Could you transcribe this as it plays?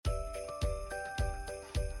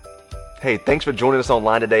Hey, thanks for joining us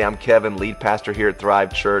online today. I'm Kevin, lead pastor here at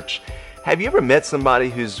Thrive Church. Have you ever met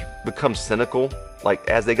somebody who's become cynical? Like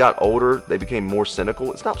as they got older, they became more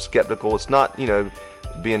cynical. It's not skeptical. It's not,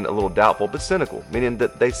 being a little doubtful, but cynical, meaning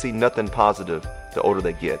that they see nothing positive the older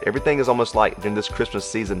they get. Everything is almost like during this Christmas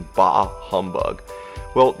season, bah humbug.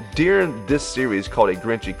 Well, during this series called A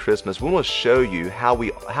Grinchy Christmas, we want to show you how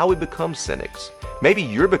we become cynics. Maybe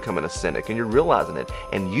you're becoming a cynic and you're realizing it,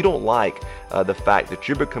 and you don't like the fact that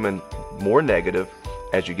you're becoming more negative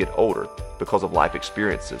as you get older because of life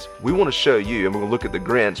experiences. We want to show you, and we're going to look at the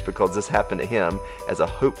Grinch because this happened to him as a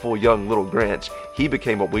hopeful young little Grinch. He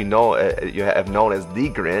became what we know you have known as the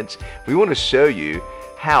Grinch. We want to show you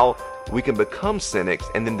how we can become cynics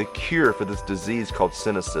and then the cure for this disease called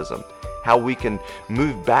cynicism. How we can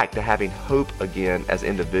move back to having hope again as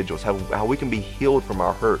individuals, how we can be healed from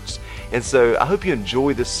our hurts. And so I hope you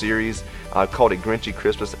enjoy this series called A Grinchy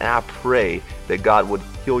Christmas, and I pray that God would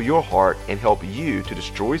heal your heart and help you to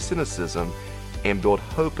destroy cynicism and build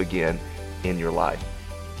hope again in your life.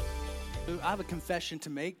 I have a confession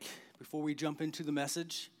to make before we jump into the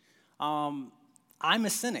message. I'm a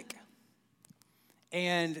cynic.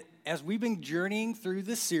 And as we've been journeying through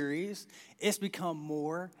this series, it's become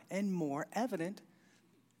more and more evident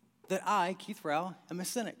that I, Keith Rao, am a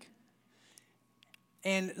cynic.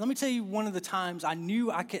 And let me tell you one of the times I knew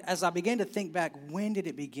I could, as I began to think back, when did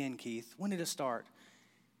it begin, Keith? When did it start?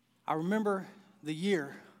 I remember the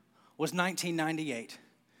year was 1998.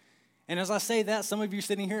 And as I say that, some of you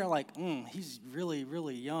sitting here are like, he's really,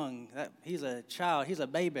 really young. He's a child. He's a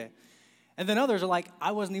baby. And then others are like,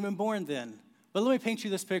 I wasn't even born then. But let me paint you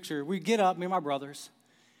this picture. We get up, me and my brothers,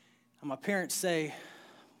 and my parents say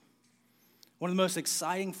one of the most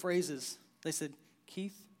exciting phrases. They said,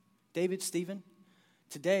 Keith, David, Stephen,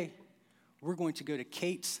 today we're going to go to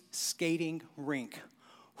Kate's skating rink.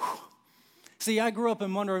 Whew. See, I grew up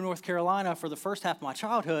in Monroe, North Carolina for the first half of my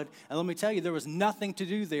childhood, and let me tell you, there was nothing to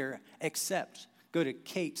do there except go to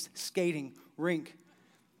Kate's skating rink.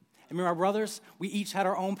 And me and my brothers, we each had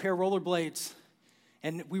our own pair of rollerblades.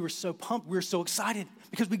 And we were so pumped, we were so excited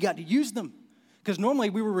because we got to use them. Because normally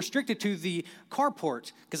we were restricted to the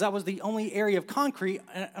carport because that was the only area of concrete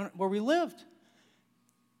where we lived. I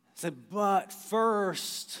said, but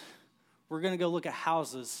first, we're going to go look at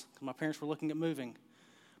houses because my parents were looking at moving.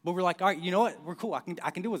 But we're like, all right, you know what? We're cool. I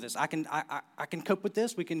can deal with this. I can cope with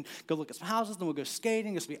this. We can go look at some houses, then we'll go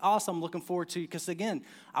skating. This will be awesome. I'm looking forward to it because, again,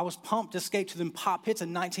 I was pumped to skate to them pop hits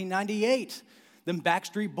in 1998. Them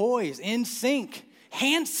Backstreet Boys, NSYNC.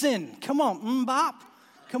 Hanson, come on, Mbop,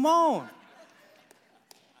 come on.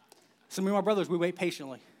 So me and my brothers, we wait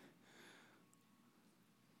patiently.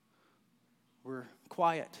 We're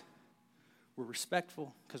quiet. We're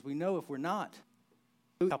respectful because we know if we're not,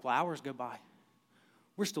 a couple hours go by.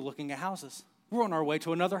 We're still looking at houses. We're on our way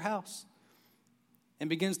to another house. And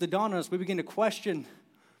begins to dawn on us, we begin to question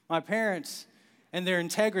my parents and their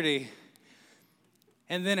integrity.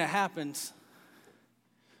 And then it happens.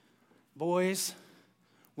 Boys,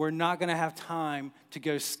 we're not going to have time to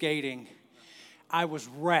go skating. I was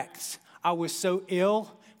wrecked. I was so ill.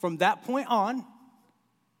 From that point on,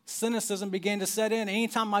 cynicism began to set in.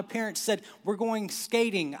 Anytime my parents said, we're going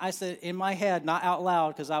skating, I said in my head, not out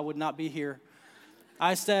loud because I would not be here,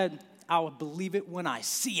 I said, I would believe it when I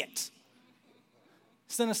see it.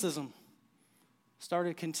 Cynicism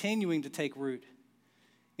started continuing to take root.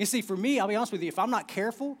 You see, for me, I'll be honest with you, if I'm not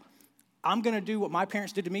careful, I'm going to do what my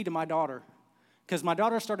parents did to me to my daughter. Because my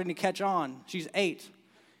daughter's starting to catch on. She's 8.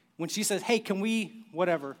 When she says, hey, can we,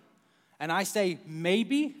 whatever, and I say,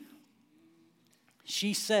 maybe,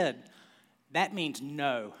 she said, that means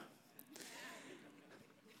no.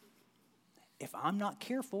 If I'm not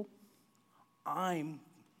careful, I'm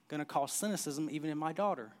going to cause cynicism even in my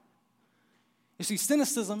daughter. You see,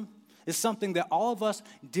 cynicism is something that all of us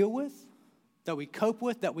deal with, that we cope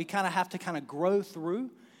with, that we kind of have to kind of grow through.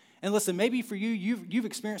 And listen, maybe for you, you've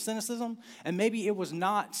experienced cynicism, and maybe it was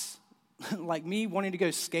not like me wanting to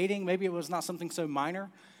go skating. Maybe it was not something so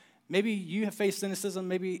minor. Maybe you have faced cynicism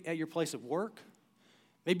maybe at your place of work,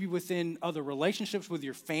 maybe within other relationships with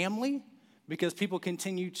your family, because people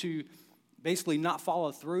continue to basically not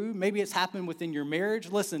follow through. Maybe it's happened within your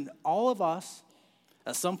marriage. Listen, all of us,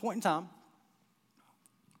 at some point in time,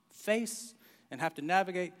 face and have to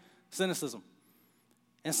navigate cynicism.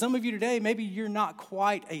 And some of you today, maybe you're not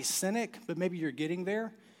quite a cynic, but maybe you're getting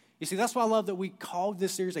there. You see, that's why I love that we called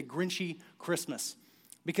this series A Grinchy Christmas,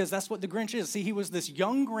 because that's what the Grinch is. See, he was this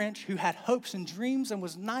young Grinch who had hopes and dreams and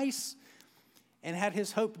was nice and had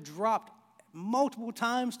his hope dropped multiple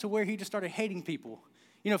times to where he just started hating people.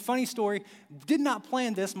 You know, funny story, did not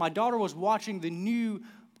plan this. My daughter was watching the new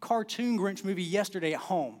cartoon Grinch movie yesterday at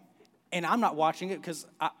home. And I'm not watching it because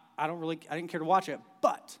I didn't care to watch it.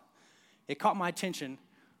 But it caught my attention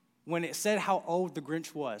when it said how old the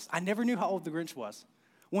Grinch was. I never knew how old the Grinch was.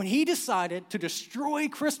 When he decided to destroy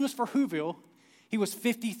Christmas for Whoville, he was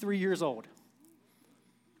 53 years old.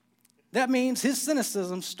 That means his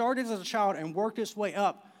cynicism started as a child and worked its way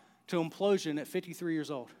up to implosion at 53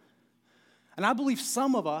 years old. And I believe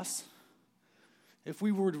some of us, if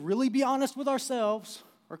we were to really be honest with ourselves,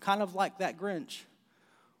 are kind of like that Grinch.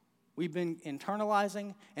 We've been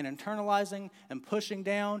internalizing and pushing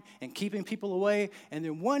down and keeping people away. And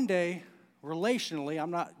then one day, relationally,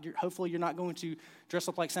 hopefully you're not going to dress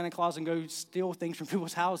up like Santa Claus and go steal things from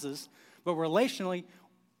people's houses, but relationally,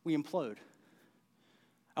 we implode.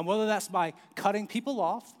 And whether that's by cutting people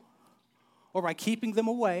off or by keeping them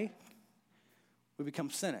away, we become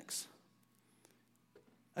cynics.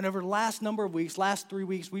 And over the last number of weeks, last 3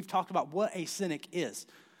 weeks, we've talked about what a cynic is.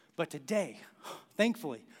 But today,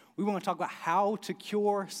 thankfully, we want to talk about how to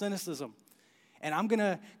cure cynicism. And I'm going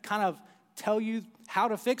to kind of tell you how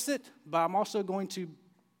to fix it, but I'm also going to,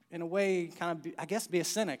 in a way, be a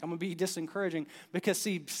cynic. I'm going to be disencouraging because,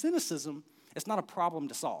 see, cynicism is not a problem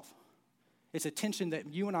to solve. It's a tension that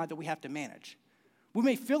we have to manage. We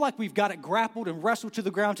may feel like we've got it grappled and wrestled to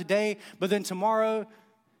the ground today, but then tomorrow,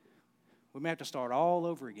 we may have to start all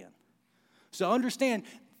over again. So understand,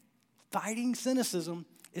 fighting cynicism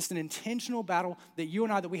is an intentional battle that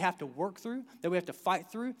that we have to work through, that we have to fight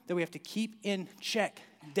through, that we have to keep in check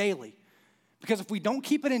daily. Because if we don't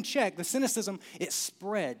keep it in check, the cynicism, it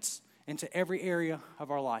spreads into every area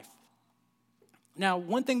of our life. Now,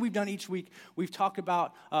 one thing we've done each week, we've talked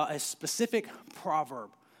about a specific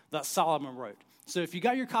proverb that Solomon wrote. So if you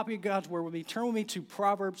got your copy of God's Word with me, turn with me to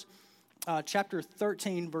Proverbs chapter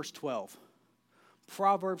 13, verse 12.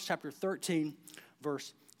 Proverbs chapter 13,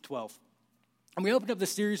 verse 12. And we opened up the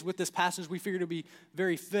series with this passage. We figured it would be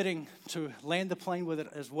very fitting to land the plane with it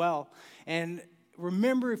as well. And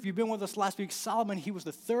remember, if you've been with us last week, Solomon, he was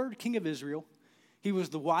the third king of Israel. He was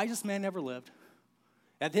the wisest man ever lived.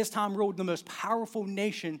 At this time, ruled the most powerful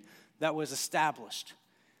nation that was established.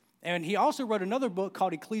 And he also wrote another book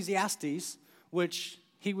called Ecclesiastes, which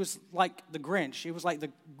he was like the Grinch. It was like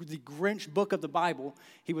the Grinch book of the Bible.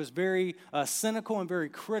 He was very cynical and very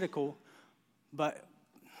critical. But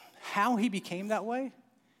how he became that way,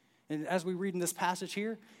 and as we read in this passage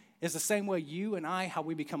here, is the same way you and I, how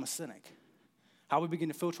we become a cynic. How we begin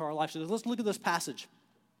to filter our life. So let's look at this passage.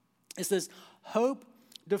 It says, hope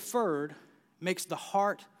deferred makes the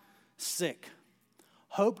heart sick.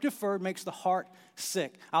 Hope deferred makes the heart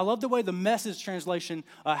sick. I love the way the Message translation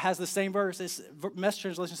has the same verse. This Message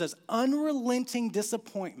translation says, unrelenting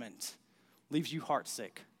disappointment leaves you heart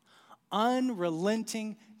sick.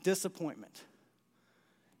 Unrelenting disappointment.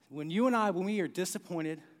 When we are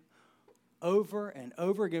disappointed over and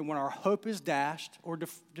over again, when our hope is dashed or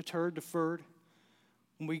deferred,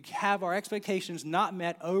 when we have our expectations not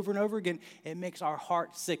met over and over again, it makes our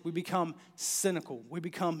heart sick. We become cynical. We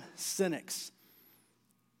become cynics.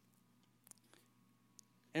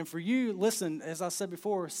 And for you, listen, as I said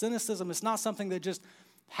before, cynicism is not something that just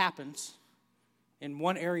happens in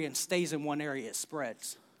one area and stays in one area. It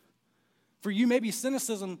spreads. For you, maybe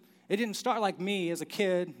cynicism, it didn't start like me as a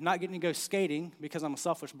kid, not getting to go skating because I'm a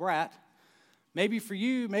selfish brat. Maybe for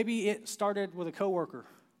you, maybe it started with a coworker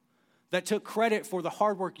that took credit for the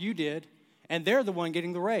hard work you did, and they're the one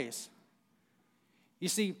getting the raise. You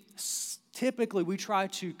see, typically we try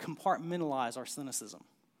to compartmentalize our cynicism.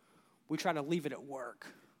 We try to leave it at work.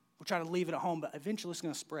 We try to leave it at home, but eventually it's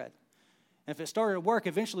going to spread. And if it started at work,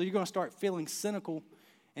 eventually you're going to start feeling cynical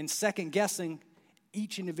and second-guessing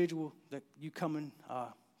each individual that you come in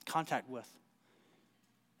contact with.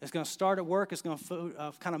 It's going to start at work. It's going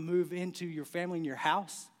to kind of move into your family and your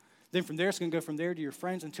house. Then from there, it's going to go from there to your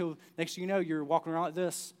friends until next thing you know, you're walking around like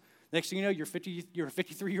this. Next thing you know, you're a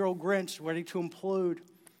 53-year-old Grinch ready to implode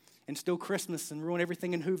and steal Christmas and ruin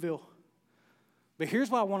everything in Whoville. But here's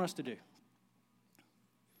what I want us to do.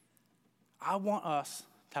 I want us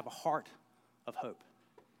to have a heart of hope.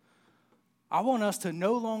 I want us to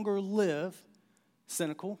no longer live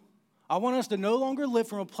cynical. I want us to no longer live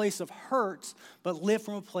from a place of hurt, but live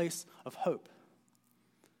from a place of hope.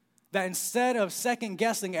 That instead of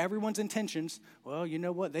second-guessing everyone's intentions, well, you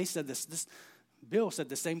know what? They said this. Bill said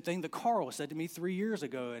the same thing that Carl said to me 3 years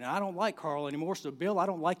ago, and I don't like Carl anymore, so Bill, I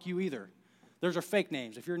don't like you either. Those are fake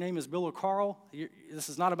names. If your name is Bill or Carl, this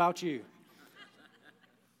is not about you.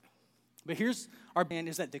 But here's our band,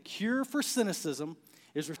 is that the cure for cynicism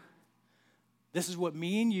is, this is what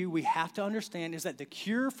me and you, we have to understand, is that the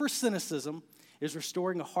cure for cynicism is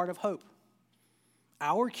restoring a heart of hope.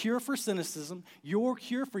 Our cure for cynicism, your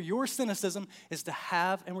cure for your cynicism, is to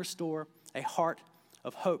have and restore a heart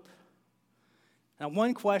of hope. Now,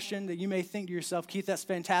 one question that you may think to yourself, Keith, that's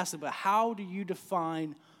fantastic, but how do you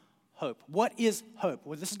define hope? What is hope?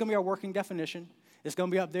 Well, this is going to be our working definition. It's going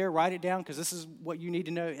to be up there. Write it down because this is what you need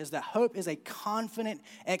to know, is that hope is a confident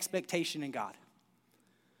expectation in God.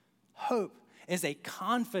 Hope is a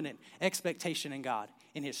confident expectation in God,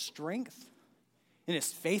 in his strength, in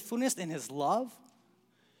his faithfulness, in his love.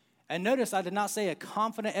 And notice I did not say a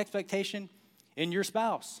confident expectation in your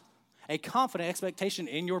spouse, a confident expectation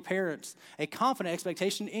in your parents, a confident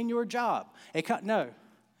expectation in your job. No,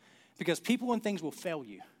 because people and things will fail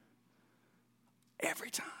you every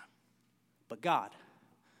time. But God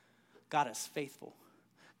is faithful.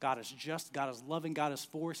 God is just. God is loving. God is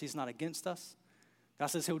for us. He's not against us. God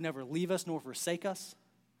says he'll never leave us nor forsake us.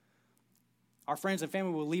 Our friends and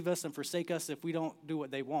family will leave us and forsake us if we don't do what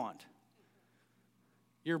they want.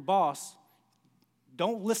 Your boss,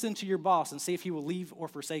 don't listen to your boss and see if he will leave or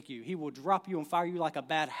forsake you. He will drop you and fire you like a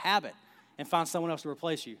bad habit and find someone else to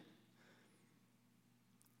replace you.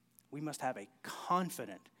 We must have a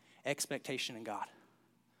confident expectation in God.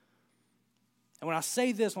 And when I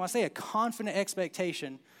say this, when I say a confident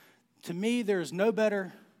expectation, to me there's no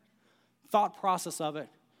better thought process of it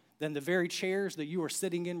than the very chairs that you are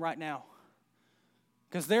sitting in right now.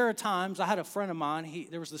 Because there are times, I had a friend of mine,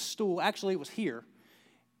 there was this stool, actually it was here.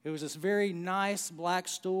 It was this very nice black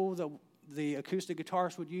stool that the acoustic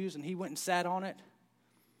guitarist would use, and he went and sat on it,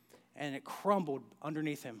 and it crumbled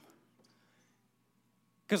underneath him.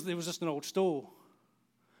 Because it was just an old stool.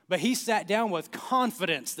 But he sat down with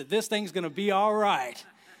confidence that this thing's going to be all right.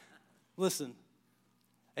 Listen,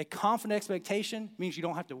 a confident expectation means you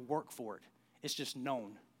don't have to work for it. It's just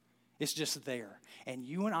known. It's just there. And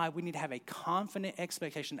you and I, we need to have a confident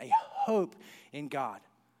expectation, a hope in God.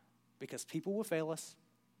 Because people will fail us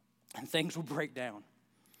and things will break down.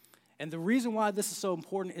 And the reason why this is so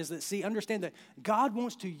important is that, understand that God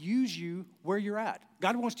wants to use you where you're at.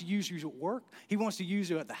 God wants to use you at work. He wants to use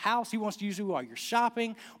you at the house. He wants to use you while you're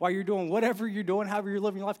shopping, while you're doing whatever you're doing, however you're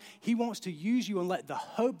living your life. He wants to use you and let the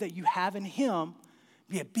hope that you have in him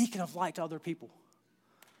be a beacon of light to other people.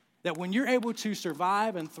 That when you're able to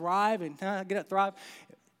survive and thrive and thrive,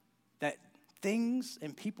 that things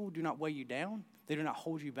and people do not weigh you down. They do not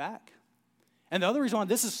hold you back. And the other reason why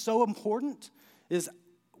this is so important is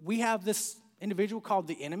we have this individual called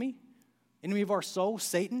the enemy of our soul,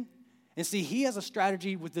 Satan. And see, he has a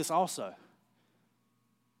strategy with this also.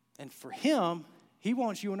 And for him, he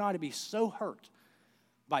wants you and I to be so hurt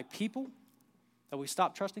by people that we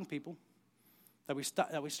stop trusting people, that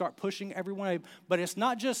we start pushing everyone away. But it's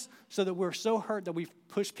not just so that we're so hurt that we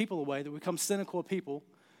push people away, that we become cynical of people.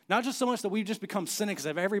 Not just so much that we just become cynics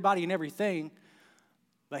of everybody and everything,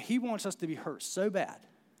 but he wants us to be hurt so bad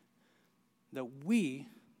that we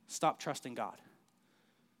stop trusting God.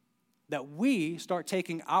 That we start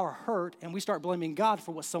taking our hurt and we start blaming God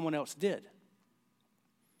for what someone else did.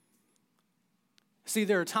 See,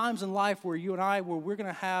 there are times in life where you and I, where we're going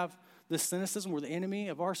to have this cynicism, where the enemy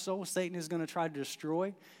of our soul, Satan, is going to try to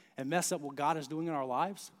destroy and mess up what God is doing in our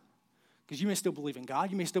lives. Because you may still believe in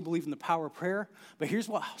God. You may still believe in the power of prayer. But here's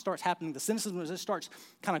what starts happening. The cynicism, as it starts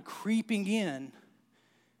kind of creeping in,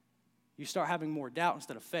 you start having more doubt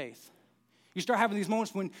instead of faith. You start having these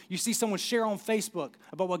moments when you see someone share on Facebook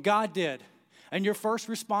about what God did, and your first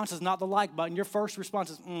response is not the like button. Your first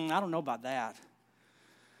response is, I don't know about that.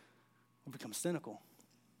 We become cynical.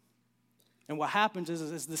 And what happens is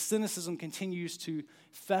as the cynicism continues to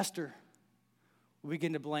fester, we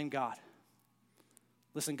begin to blame God.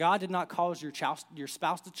 Listen, God did not cause your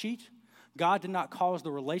spouse to cheat. God did not cause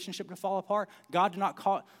the relationship to fall apart. God did not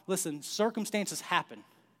cause, listen, circumstances happen.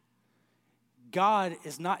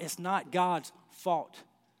 It's not God's fault.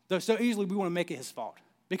 Though so easily we want to make it his fault.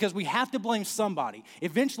 Because we have to blame somebody.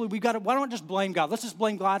 Eventually why don't just blame God? Let's just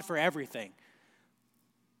blame God for everything.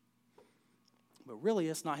 But really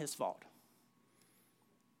it's not his fault.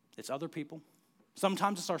 It's other people.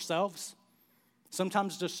 Sometimes it's ourselves.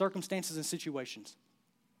 Sometimes it's just circumstances and situations.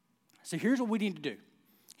 So here's what we need to do.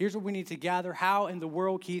 Here's what we need to gather. How in the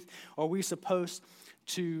world, Keith, are we supposed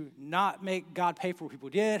to not make God pay for what people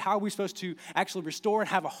did? How are we supposed to actually restore and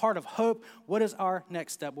have a heart of hope? What is our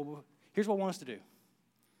next step? Well, here's what I want us to do.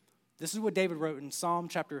 This is what David wrote in Psalm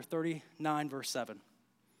chapter 39, verse 7.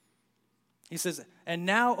 He says, "And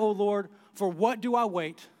now, O Lord, for what do I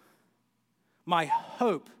wait? My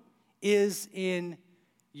hope is in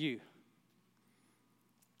you."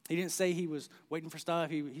 He didn't say he was waiting for stuff.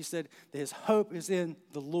 He said that his hope is in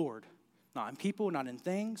the Lord, not in people, not in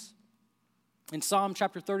things. In Psalm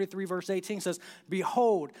chapter 33, verse 18 says,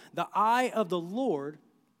 "Behold, the eye of the Lord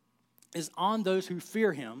is on those who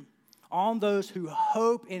fear him, on those who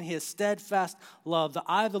hope in his steadfast love." The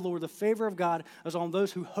eye of the Lord, the favor of God, is on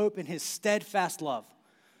those who hope in his steadfast love.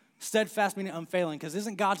 Steadfast meaning unfailing, because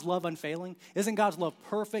isn't God's love unfailing? Isn't God's love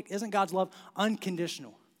perfect? Isn't God's love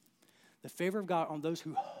unconditional? The favor of God on those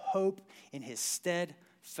who hope in his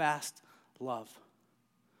steadfast love.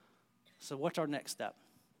 So what's our next step?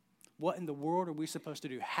 What in the world are we supposed to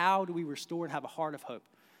do? How do we restore and have a heart of hope?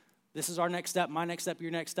 This is our next step, my next step,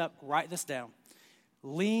 your next step. Write this down.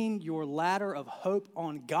 Lean your ladder of hope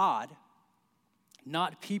on God,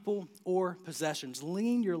 not people or possessions.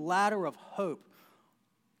 Lean your ladder of hope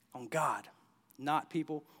on God, not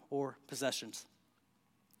people or possessions.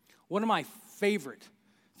 One of my favorite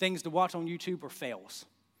things to watch on YouTube are fails.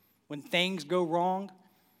 When things go wrong.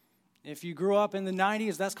 If you grew up in the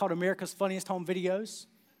 90s, that's called America's Funniest Home Videos.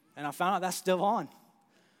 And I found out that's still on.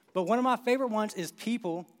 But one of my favorite ones is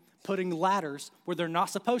people putting ladders where they're not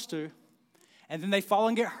supposed to, and then they fall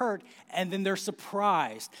and get hurt, and then they're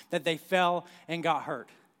surprised that they fell and got hurt.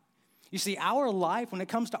 You see, our life, when it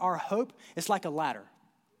comes to our hope, it's like a ladder.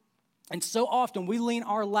 And so often we lean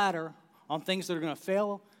our ladder on things that are going to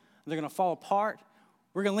fail, they're going to fall apart.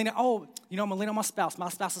 We're going to lean on, I'm going to lean on my spouse. My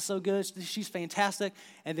spouse is so good. She's fantastic.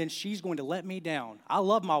 And then she's going to let me down. I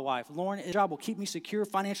love my wife. Lauren, her job will keep me secure,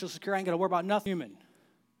 financially secure. I ain't got to worry about nothing human.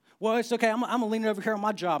 Well, it's okay. I'm going to lean over here on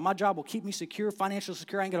my job. My job will keep me secure, financially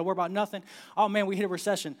secure. I ain't got to worry about nothing. Oh, man, we hit a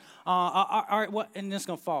recession. All right, what? And it's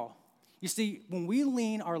going to fall. You see, when we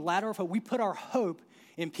lean our ladder of hope, we put our hope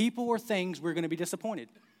in people or things, we're going to be disappointed.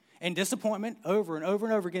 And disappointment over and over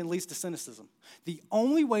and over again leads to cynicism. The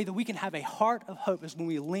only way that we can have a heart of hope is when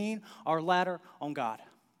we lean our ladder on God.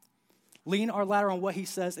 Lean our ladder on what he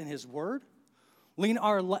says in his word. Lean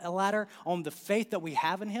our ladder on the faith that we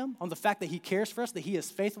have in him, on the fact that he cares for us, that he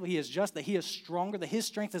is faithful, he is just, that he is stronger, that his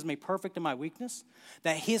strength is made perfect in my weakness,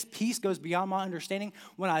 that his peace goes beyond my understanding.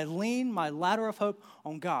 When I lean my ladder of hope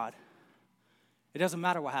on God, it doesn't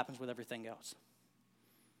matter what happens with everything else.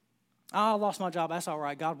 I lost my job. That's all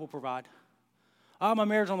right. God will provide. My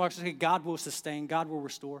marriage on market. God will sustain. God will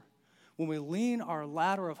restore. When we lean our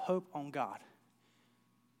ladder of hope on God,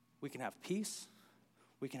 we can have peace.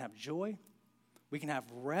 We can have joy. We can have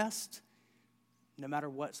rest no matter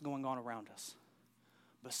what's going on around us.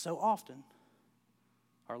 But so often,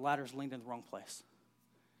 our ladder's leaned in the wrong place.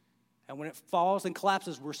 And when it falls and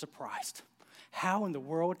collapses, we're surprised. How in the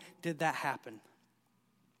world did that happen?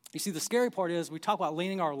 You see, the scary part is we talk about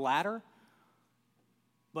leaning our ladder,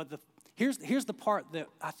 but here's the part that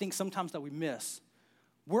I think sometimes that we miss.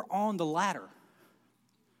 We're on the ladder.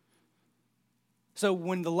 So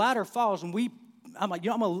when the ladder falls, and I'm like,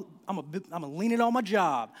 I'm gonna lean it on my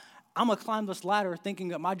job. I'm gonna climb this ladder thinking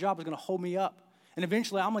that my job is gonna hold me up, and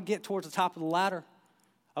eventually I'm gonna get towards the top of the ladder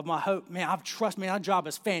of my hope. Man, my job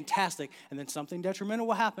is fantastic, and then something detrimental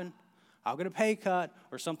will happen. I'll get a pay cut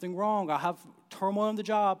or something wrong. I'll have turmoil on the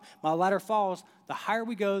job. My ladder falls. The higher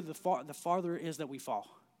we go, the farther it is that we fall.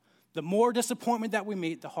 The more disappointment that we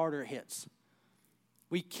meet, the harder it hits.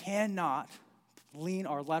 We cannot lean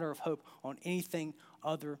our ladder of hope on anything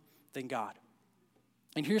other than God.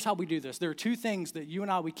 And here's how we do this. There are two things that you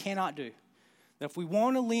and I, we cannot do. That if we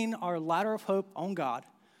want to lean our ladder of hope on God,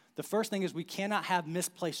 the first thing is we cannot have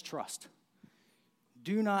misplaced trust.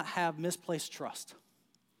 Do not have misplaced trust.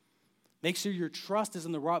 Make sure your trust is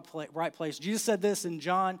in the right place. Jesus said this in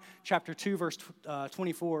John chapter 2, verse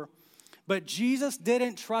 24. But Jesus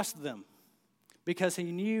didn't trust them because he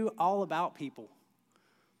knew all about people.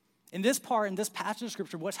 In this passage of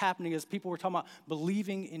Scripture, what's happening is people were talking about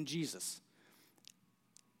believing in Jesus.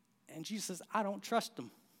 And Jesus says, I don't trust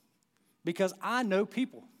them because I know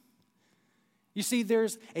people. You see,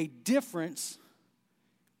 there's a difference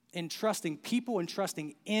in trusting people and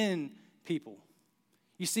trusting in people.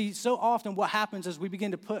 You see, so often what happens is we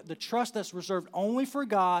begin to put the trust that's reserved only for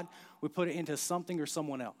God, we put it into something or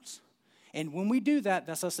someone else. And when we do that,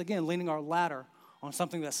 that's us, again, leaning our ladder on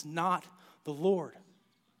something that's not the Lord.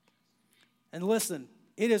 And listen,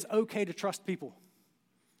 it is okay to trust people.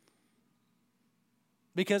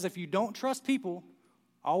 Because if you don't trust people,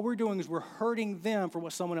 all we're doing is we're hurting them for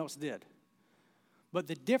what someone else did. But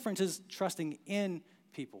the difference is trusting in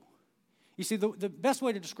people. You see, the best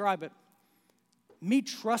way to describe it, me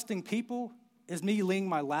trusting people is me leaning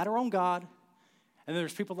my ladder on God, and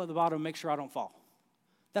there's people at the bottom to make sure I don't fall.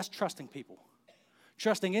 That's trusting people.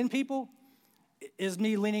 Trusting in people is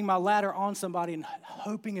me leaning my ladder on somebody and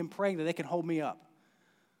hoping and praying that they can hold me up.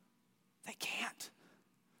 They can't.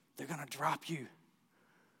 They're going to drop you.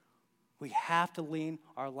 We have to lean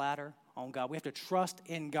our ladder on God. We have to trust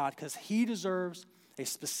in God because he deserves a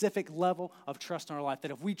specific level of trust in our life.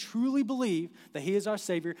 That if we truly believe that he is our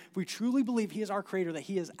Savior, if we truly believe he is our Creator, that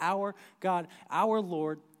he is our God, our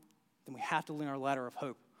Lord, then we have to lean our ladder of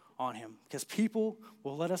hope on him. Because people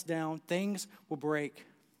will let us down, things will break,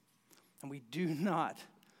 and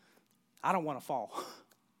I don't want to fall.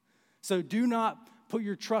 So do not put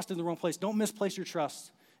your trust in the wrong place. Don't misplace your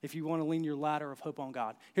trust if you want to lean your ladder of hope on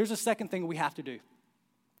God. Here's the second thing we have to do.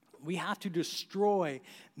 We have to destroy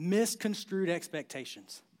misconstrued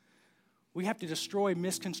expectations. We have to destroy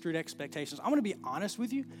misconstrued expectations. I'm going to be honest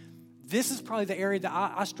with you. This is probably the area that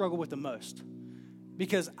I struggle with the most.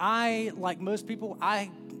 Because like most people,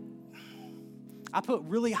 I put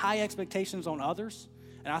really high expectations on others.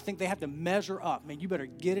 And I think they have to measure up. Man, you better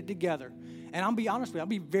get it together. And I'll be honest with you. I'll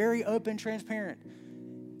be very open, transparent.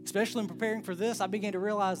 Especially in preparing for this, I began to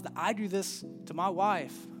realize that I do this to my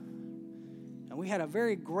wife. And we had a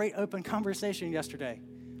very great open conversation yesterday.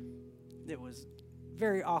 It was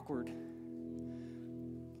very awkward.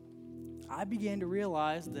 I began to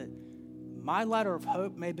realize that my ladder of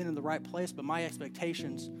hope may have been in the right place, but my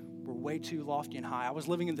expectations were way too lofty and high. I was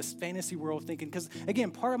living in this fantasy world thinking, because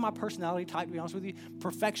again, part of my personality type, to be honest with you,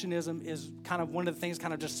 perfectionism is kind of one of the things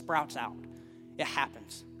kind of just sprouts out. It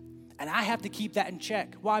happens. And I have to keep that in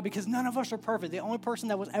check. Why? Because none of us are perfect. The only person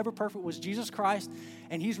that was ever perfect was Jesus Christ,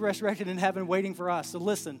 and he's resurrected in heaven waiting for us. So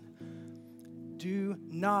listen, do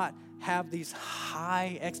not have these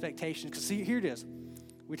high expectations. Because see, here it is.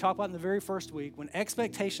 We talked about in the very first week, when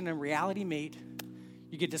expectation and reality meet,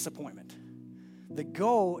 you get disappointment. The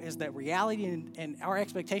goal is that reality and our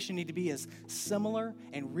expectation need to be as similar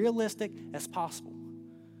and realistic as possible.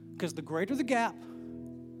 Because the greater the gap,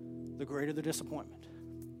 the greater the disappointment.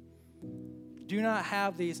 Do not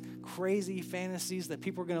have these crazy fantasies that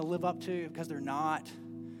people are going to live up to, because they're not.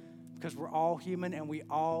 Because we're all human and we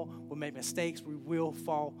all will make mistakes. We will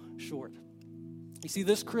fall short. You see,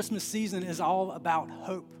 this Christmas season is all about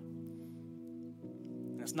hope.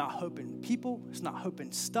 And it's not hope in people. It's not hope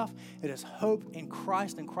in stuff. It is hope in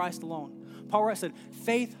Christ and Christ alone. Paul Wright said,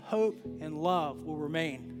 faith, hope, and love will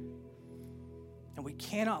remain. And we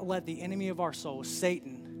cannot let the enemy of our souls,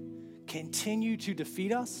 Satan, continue to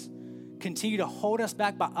defeat us, continue to hold us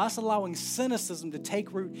back by us allowing cynicism to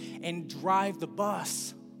take root and drive the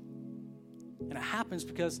bus. And it happens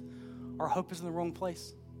because our hope is in the wrong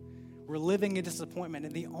place. We're living in disappointment,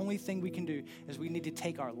 and the only thing we can do is we need to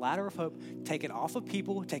take our ladder of hope, take it off of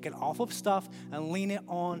people, take it off of stuff, and lean it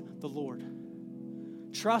on the Lord.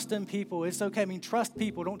 Trust in people. It's okay. Trust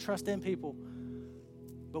people. Don't trust in people.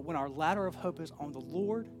 But when our ladder of hope is on the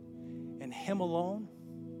Lord and him alone,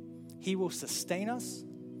 he will sustain us.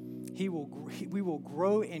 We will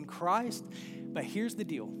grow in Christ. But here's the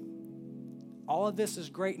deal. All of this is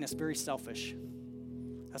great, and it's very selfish.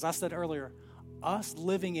 As I said earlier, us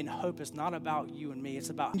living in hope is not about you and me. It's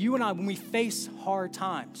about you and I when we face hard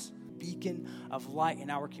times, beacon of light in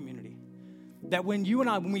our community. That when you and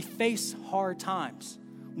I, when we face hard times,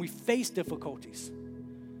 when we face difficulties,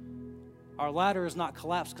 our ladder is not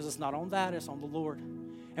collapsed because it's not on that, it's on the Lord.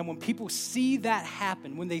 And when people see that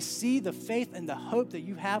happen, when they see the faith and the hope that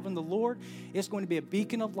you have in the Lord, it's going to be a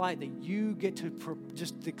beacon of light that you get to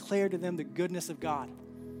just declare to them the goodness of God.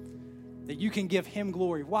 That you can give him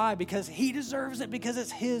glory. Why? Because he deserves it, because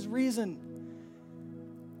it's his reason.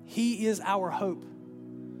 He is our hope.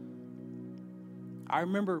 I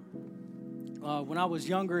remember when I was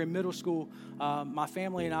younger in middle school, my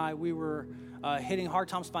family and I, we were hitting hard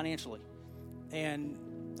times financially. And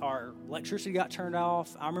our electricity got turned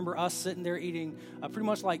off. I remember us sitting there eating pretty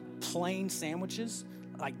much like plain sandwiches,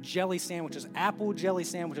 like jelly sandwiches, apple jelly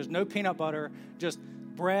sandwiches, no peanut butter, just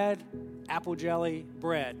bread, apple jelly,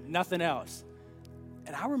 bread, nothing else.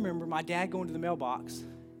 And I remember my dad going to the mailbox,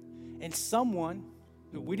 and someone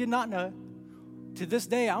who we did not know, to this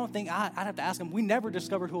day, I don't think I'd have to ask him, we never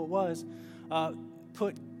discovered who it was,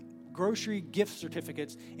 put grocery gift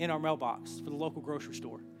certificates in our mailbox for the local grocery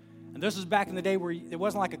store. And this was back in the day where it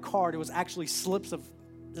wasn't like a card, it was actually slips of,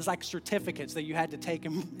 there's like certificates that you had to take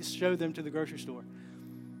and show them to the grocery store.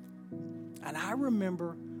 And I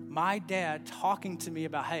remember my dad talking to me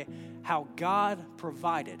about, how God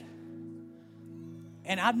provided.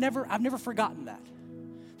 And I've never forgotten that.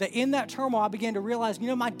 That in that turmoil, I began to realize,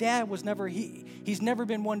 my dad was he's never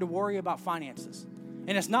been one to worry about finances.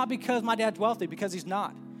 And it's not because my dad's wealthy, because he's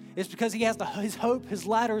not. It's because he has his hope, his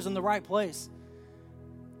ladder is in the right place.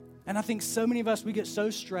 And I think so many of us, we get so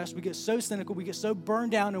stressed, we get so cynical, we get so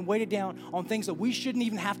burned down and weighted down on things that we shouldn't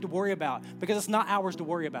even have to worry about because it's not ours to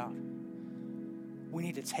worry about. We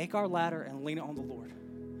need to take our ladder and lean it on the Lord.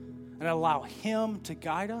 and allow him to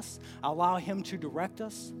guide us, allow him to direct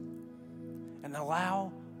us, and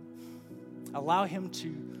allow him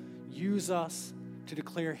to use us to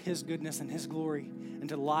declare his goodness and his glory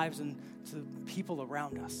into the lives and to the people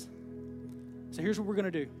around us. So here's what we're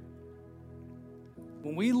going to do.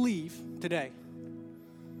 When we leave today,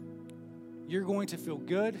 you're going to feel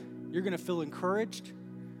good. You're going to feel encouraged.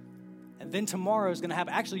 And then tomorrow is going to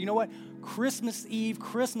happen. Actually, you know what? Christmas Eve,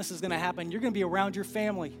 Christmas is going to happen. You're going to be around your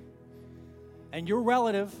family. And your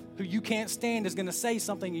relative who you can't stand is going to say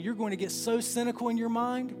something, and you're going to get so cynical in your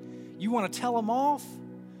mind, you want to tell them off.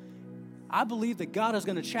 I believe that God is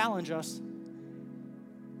going to challenge us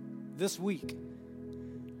this week.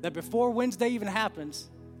 That before Wednesday even happens,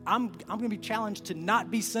 I'm going to be challenged to not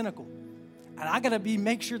be cynical. And I got to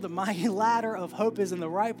make sure that my ladder of hope is in the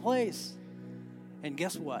right place. And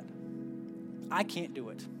guess what? I can't do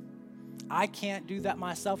it. I can't do that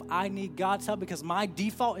myself. I need God's help because my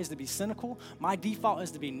default is to be cynical. My default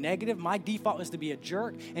is to be negative. My default is to be a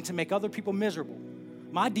jerk and to make other people miserable.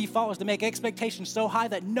 My default is to make expectations so high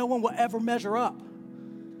that no one will ever measure up.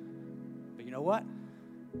 But you know what?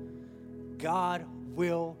 God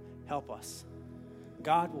will help us.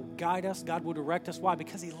 God will guide us. God will direct us. Why?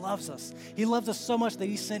 Because he loves us. He loves us so much that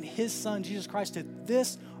he sent his son, Jesus Christ, to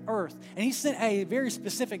this earth. And he sent a very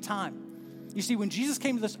specific time. You see, when Jesus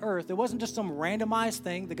came to this earth, it wasn't just some randomized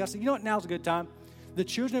thing that God said, you know what, now's a good time. The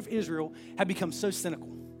children of Israel had become so cynical.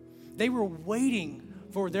 They were waiting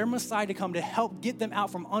for their Messiah to come to help get them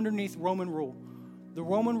out from underneath Roman rule. The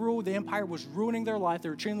Roman rule, the empire was ruining their life. They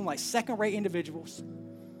were treating them like second-rate individuals.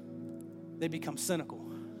 They become cynical.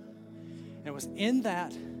 And it was in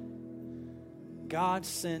that God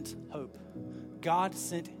sent hope. God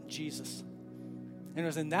sent Jesus. And it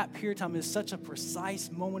was in that period of time, it's such a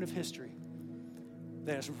precise moment of history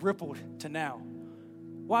that has rippled to now.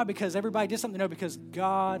 Why? Because everybody did something? No, because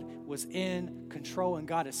God was in control and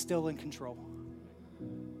God is still in control.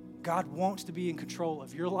 God wants to be in control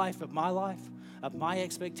of your life, of my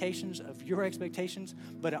expectations, of your expectations,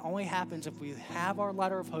 but it only happens if we have our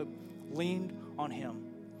ladder of hope leaned on him.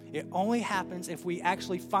 It only happens if we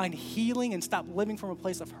actually find healing and stop living from a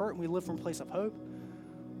place of hurt and we live from a place of hope.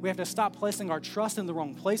 We have to stop placing our trust in the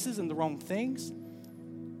wrong places and the wrong things.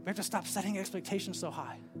 We have to stop setting expectations so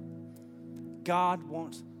high. God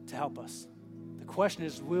wants to help us. The question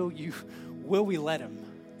is, will we let him?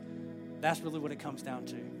 That's really what it comes down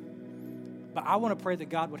to. But I want to pray that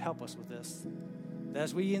God would help us with this. That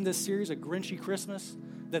as we end this series, A Grinchy Christmas,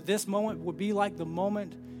 that this moment would be like the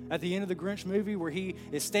moment at the end of the Grinch movie where he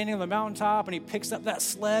is standing on the mountaintop and he picks up that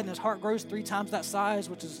sled and his heart grows 3 times that size,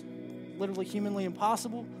 which is literally humanly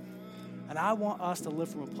impossible. And I want us to live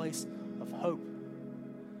from a place of hope.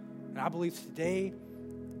 And I believe today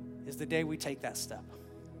is the day we take that step.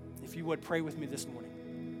 If you would, pray with me this morning.